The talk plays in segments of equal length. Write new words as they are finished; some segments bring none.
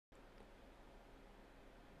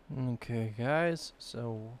Okay, guys,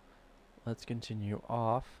 so let's continue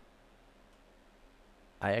off.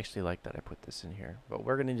 I actually like that I put this in here, but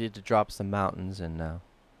we're gonna need to drop some mountains in now.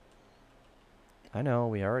 I know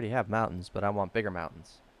we already have mountains, but I want bigger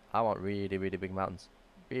mountains. I want really, really big mountains.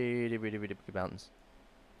 Really, really, really big mountains.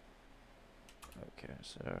 Okay,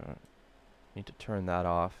 so need to turn that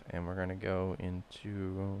off, and we're gonna go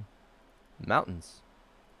into mountains.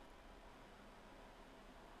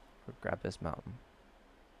 We'll grab this mountain.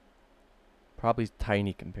 Probably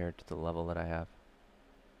tiny compared to the level that I have.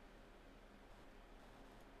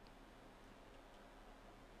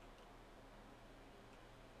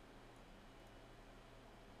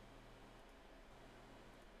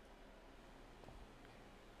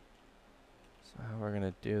 So how we're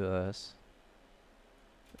gonna do this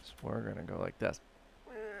is we're gonna go like this.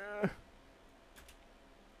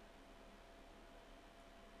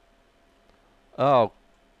 Oh,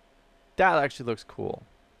 that actually looks cool.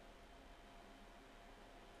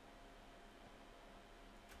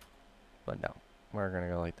 But no, we're gonna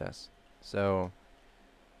go like this. So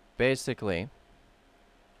basically,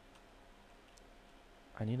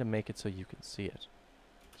 I need to make it so you can see it.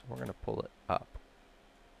 So we're gonna pull it up.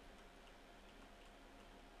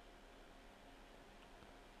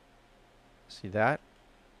 See that?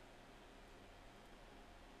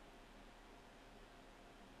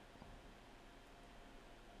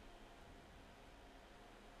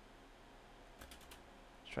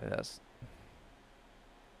 Let's try this.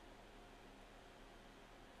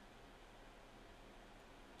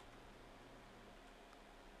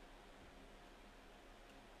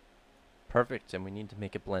 Perfect, and we need to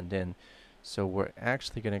make it blend in. So we're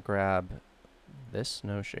actually gonna grab this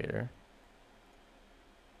snow shader.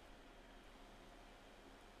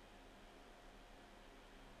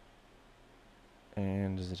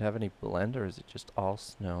 And does it have any blend, or is it just all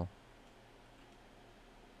snow?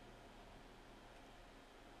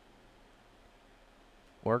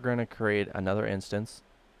 We're gonna create another instance.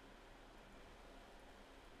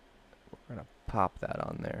 We're gonna pop that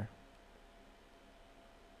on there.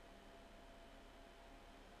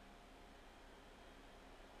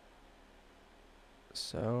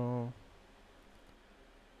 So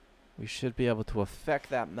we should be able to affect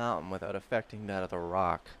that mountain without affecting that other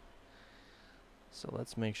rock. So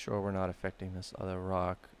let's make sure we're not affecting this other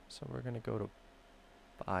rock. So we're gonna go to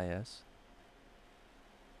bias.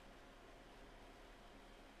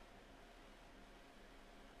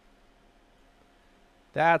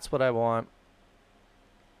 That's what I want.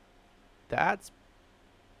 That's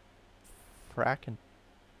frackin'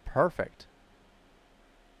 perfect.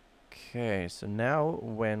 Okay, so now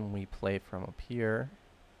when we play from up here,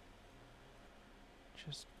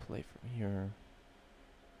 just play from here.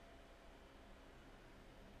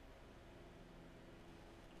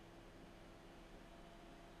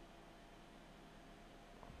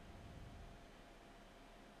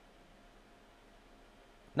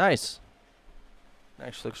 Nice.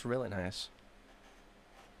 Actually looks really nice.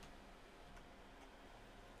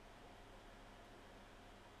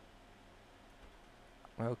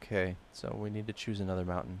 Okay, so we need to choose another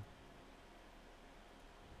mountain.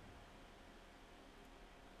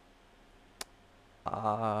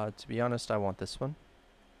 To be honest, I want this one.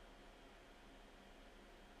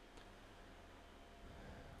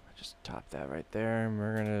 Just top that right there, and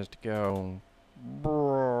we're gonna just go.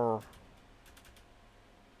 Brrr.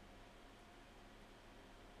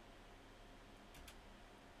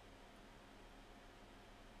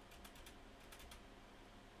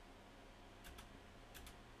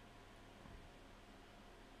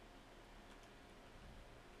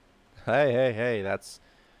 Hey, that's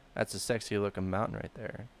a sexy looking mountain right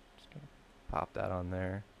there. Just gonna pop that on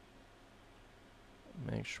there.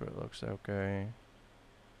 Make sure it looks okay.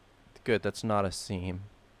 Good, that's not a seam.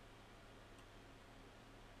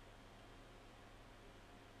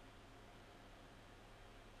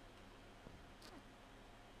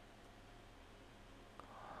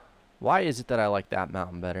 Why is it that I like that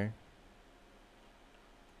mountain better?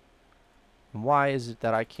 And why is it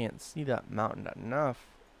that I can't see that mountain enough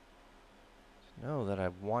to know that I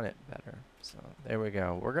want it better? So there we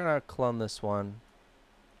go. We're gonna clone this one.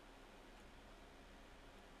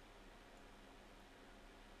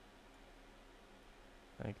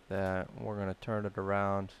 Like that. We're gonna turn it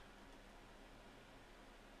around.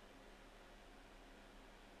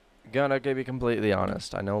 Gonna be completely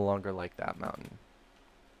honest, I no longer like that mountain.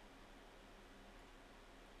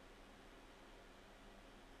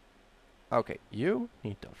 Okay, you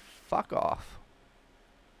need to fuck off.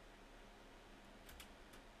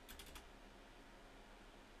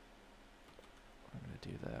 I'm gonna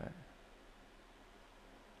do that.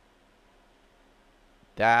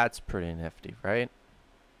 That's pretty nifty, right?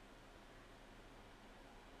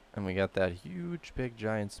 And we got that huge, big,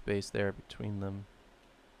 giant space there between them,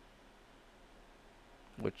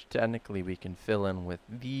 which technically we can fill in with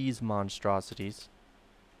these monstrosities.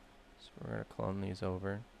 So we're going to clone these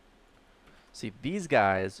over. See, these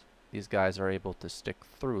guys are able to stick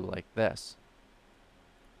through like this.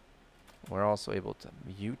 We're also able to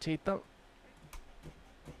mutate them.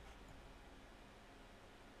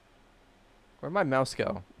 Where'd my mouse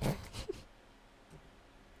go?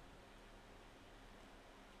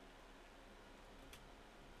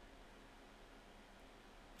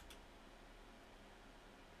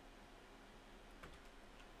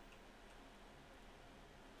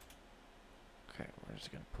 Okay, we're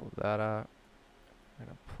just gonna pull that up. We're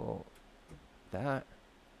gonna pull that.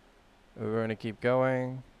 We're gonna keep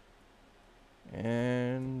going.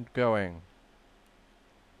 And going.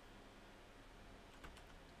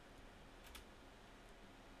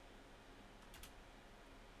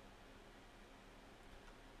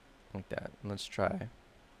 Like that. Let's try.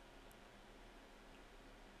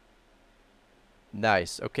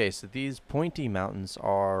 Nice. Okay, so these pointy mountains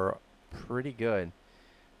are pretty good.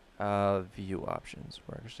 View options.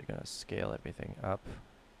 We're actually going to scale everything up.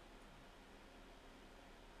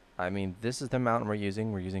 I mean, this is the mountain we're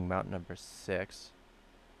using. We're using mountain number 6.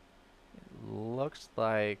 It looks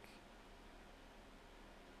like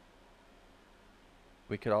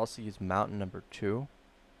we could also use mountain number 2.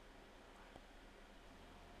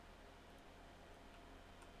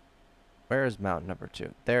 Where is mountain number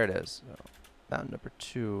 2? There it is. So mountain number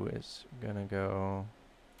 2 is going to go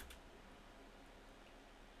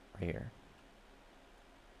right here.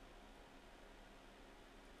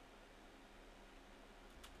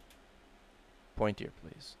 Pointier,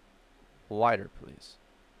 please. Wider, please.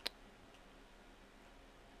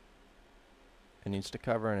 It needs to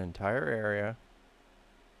cover an entire area.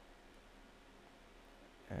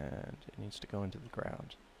 And it needs to go into the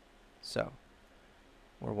ground. So,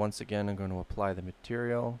 we're once again going to apply the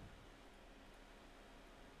material.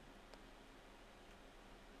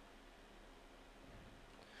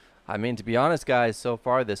 I mean, to be honest, guys, so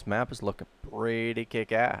far this map is looking pretty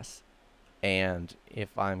kick-ass. And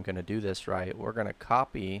if I'm going to do this right, we're going to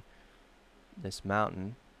copy this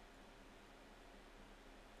mountain.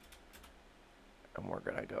 And we're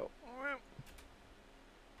going to go.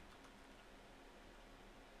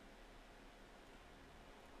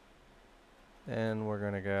 And we're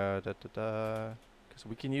going to go da-da-da. Because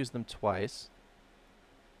we can use them twice.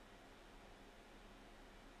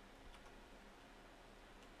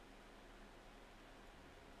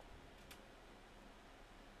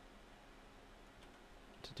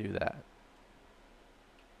 To do that.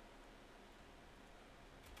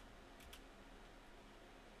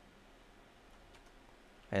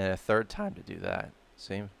 And a third time to do that.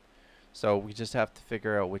 See? So we just have to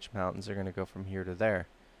figure out which mountains are going to go from here to there.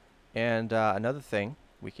 And another thing,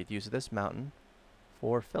 we could use this mountain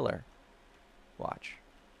for filler. Watch.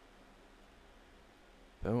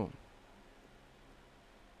 Boom.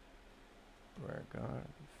 We're going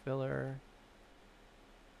to filler.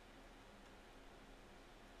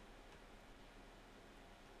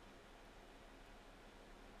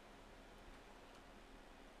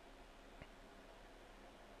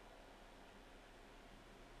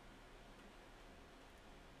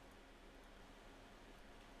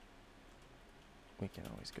 We can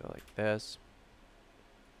always go like this.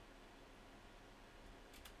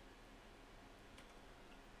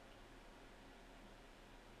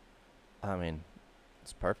 I mean,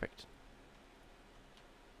 it's perfect.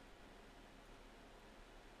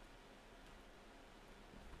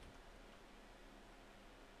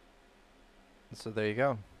 So there you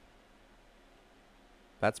go.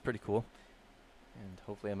 That's pretty cool. And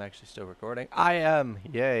hopefully I'm actually still recording. I am!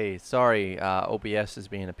 Yay! Sorry, OBS is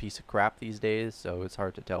being a piece of crap these days, so it's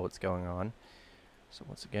hard to tell what's going on. So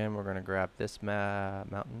once again, we're going to grab this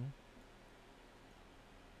mountain.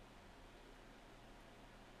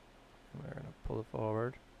 And we're going to pull it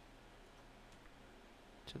forward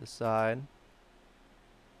to the side.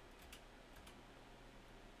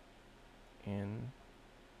 In.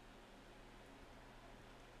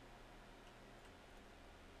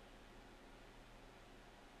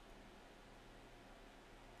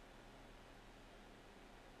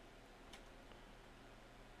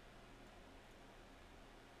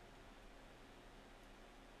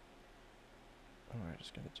 We're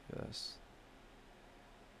just going to do this.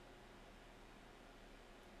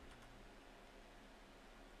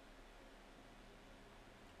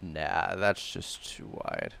 Nah, that's just too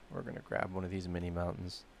wide. We're going to grab one of these mini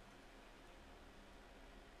mountains.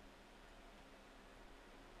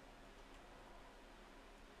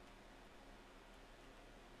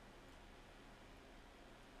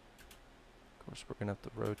 course, we're going to have to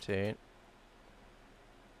rotate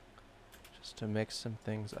just to mix some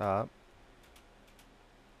things up.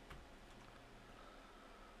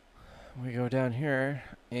 We go down here,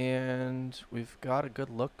 and we've got a good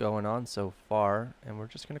look going on so far, and we're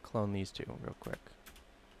just going to clone these two real quick.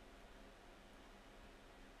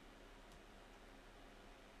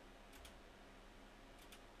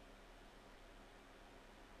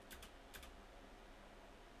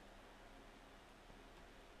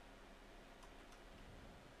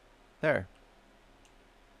 There.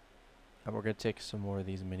 And we're going to take some more of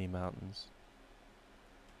these mini mountains.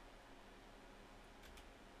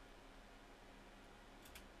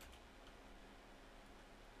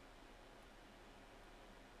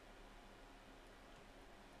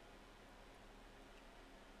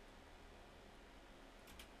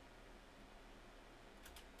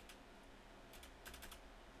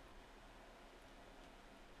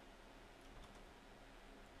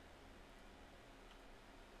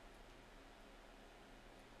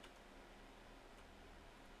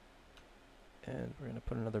 And we're going to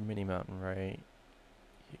put another mini mountain right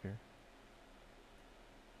here.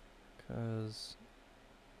 Because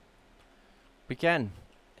we can.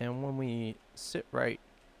 And when we sit right,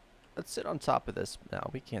 let's sit on top of this. No,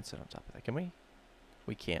 we can't sit on top of that, can we?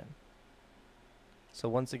 We can. So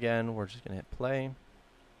once again, we're just going to hit play.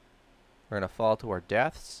 We're going to fall to our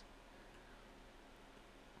deaths.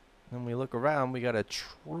 And we look around, we got a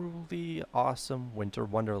truly awesome winter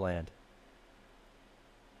wonderland.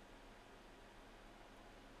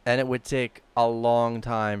 And it would take a long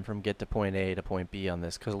time from get to point A to point B on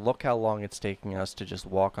this, because look how long it's taking us to just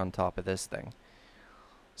walk on top of this thing.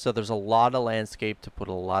 So there's a lot of landscape to put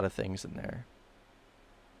a lot of things in there.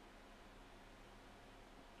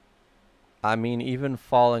 I mean, even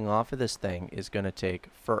falling off of this thing is going to take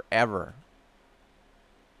forever.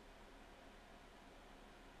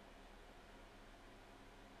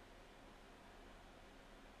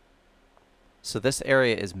 So this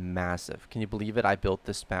area is massive. Can you believe it? I built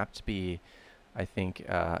this map to be, I think,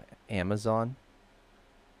 Amazon.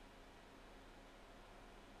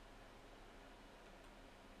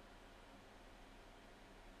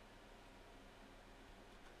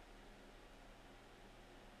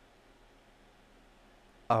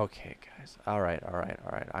 Okay, guys. All right.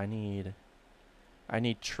 I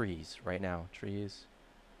need trees right now. Trees.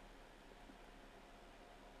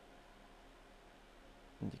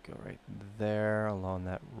 And you go right there along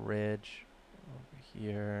that ridge over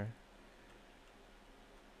here.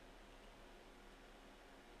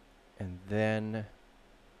 And then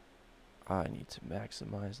I need to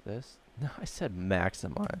maximize this. No, I said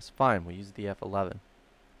maximize. Fine, we'll use the F11.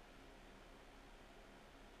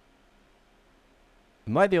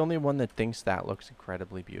 Am I the only one that thinks that looks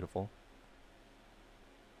incredibly beautiful?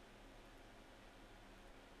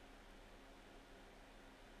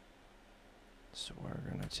 So we're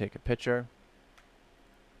going to take a picture.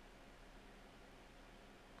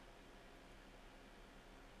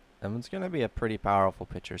 And it's going to be a pretty powerful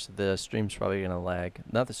picture, so the stream's probably going to lag.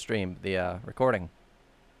 Not the stream, the recording.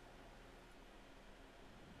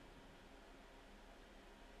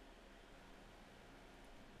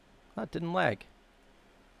 Oh, it didn't lag.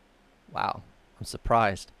 Wow, I'm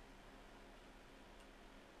surprised.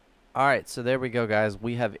 Alright, so there we go, guys.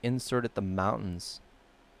 We have inserted the mountains.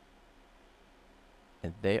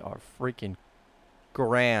 And they are freaking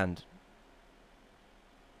grand.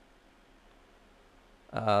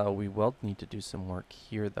 We will need to do some work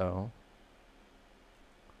here, though.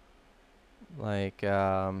 Like,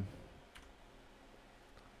 can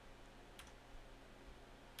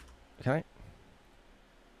I?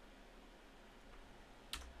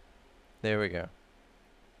 There we go.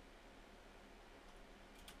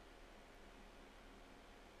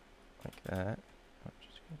 Like that.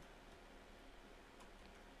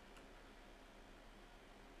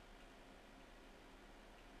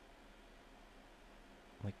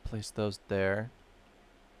 Like, place those there.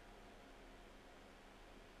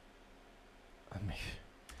 I mean,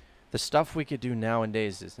 the stuff we could do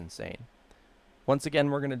nowadays is insane. Once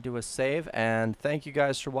again, we're going to do a save, and thank you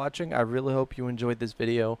guys for watching. I really hope you enjoyed this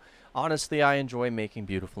video. Honestly, I enjoy making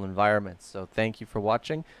beautiful environments, so thank you for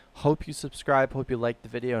watching. Hope you subscribe, hope you like the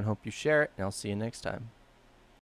video, and hope you share it, and I'll see you next time.